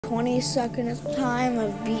22nd time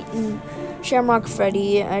I've beaten Shamrock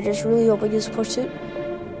Freddy. I just really hope I just push it,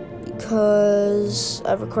 because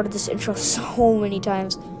I've recorded this intro so many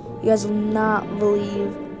times. You guys will not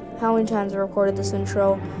believe how many times I recorded this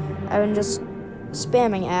intro. I've been just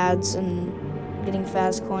spamming ads and getting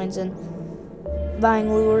fast coins and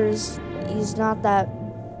buying lures. He's not that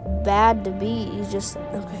bad to beat. He's just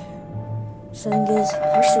okay. So I think is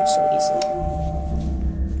push it so easily.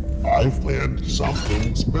 I've planned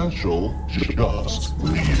something special just for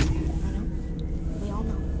you. We all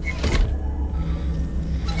know.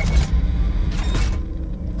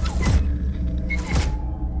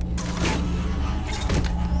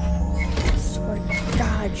 I swear to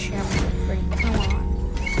God, Shamrock Freddy, come on,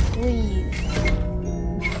 please.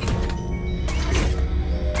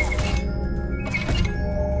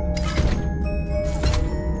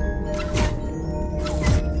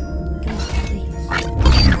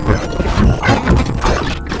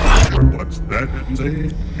 What's that say?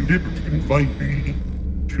 You never can find me.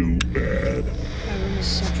 Too bad. My room is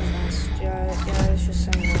such a mess. Yeah, it's just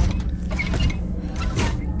saying that.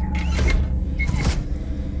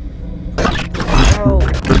 Oh,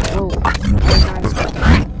 nice.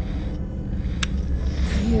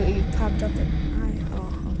 You popped up there. Oh,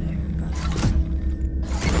 okay.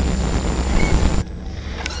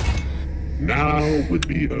 Now would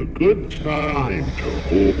be a good time to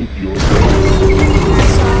hold your breath. I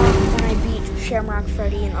saw when I beat Shamrock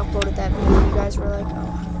Freddy and uploaded that video, you guys were like,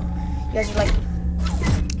 oh. You guys were like,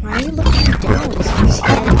 why are you looking down? Is he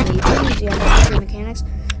having labels? Do you have the mechanics?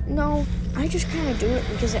 No, I just kind of do it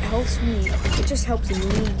because it helps me. It just helps me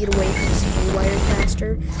get away from this haywire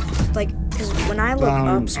faster. Like, because when I look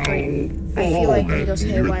up screen, I feel like when he goes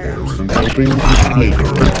haywire, I'm just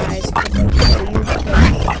guys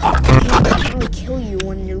can't really kill you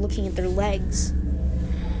when you're looking at their legs.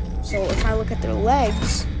 So if I look at their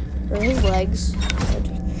legs, or his legs,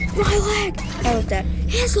 my leg! I looked at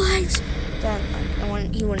his legs! Then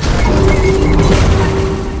he wouldn't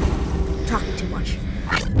talking too much.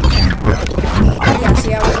 Yeah,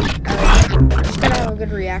 see, I was just gonna have a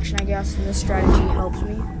good reaction, I guess, and this strategy helps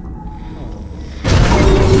me.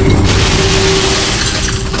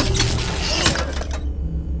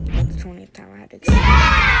 That's the 20th time I had to do.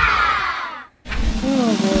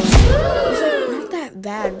 Oh boy. He's like not that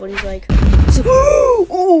bad, but he's like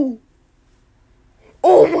oh!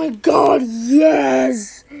 Oh my God,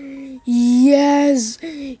 yes! Yes!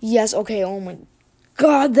 Yes, okay, oh my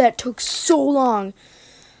God, that took so long.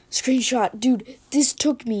 Screenshot, dude, this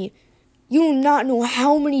took me, you do not know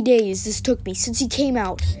how many days this took me since he came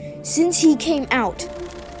out. Since he came out.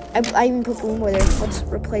 I even put Boom Boy there. Let's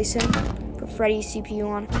replace him. Put Freddy's CPU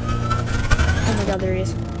on. Oh my God, there he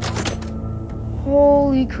is.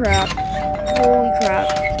 Holy crap. Holy crap.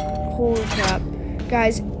 Holy crap.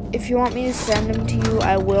 Guys, if you want me to send him to you,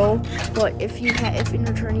 I will. But if in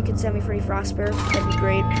return you can send me Freddy Frostbear, that'd be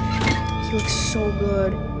great. He looks so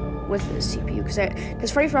good with the CPU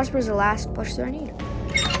because Freddy Frostbear is the last plush that I need.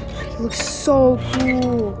 He looks so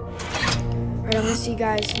cool. Alright, I'm gonna see you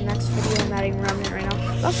guys in the next video. I'm adding Remnant right now.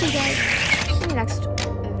 I'll see you guys in the next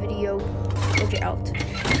video. Look it out.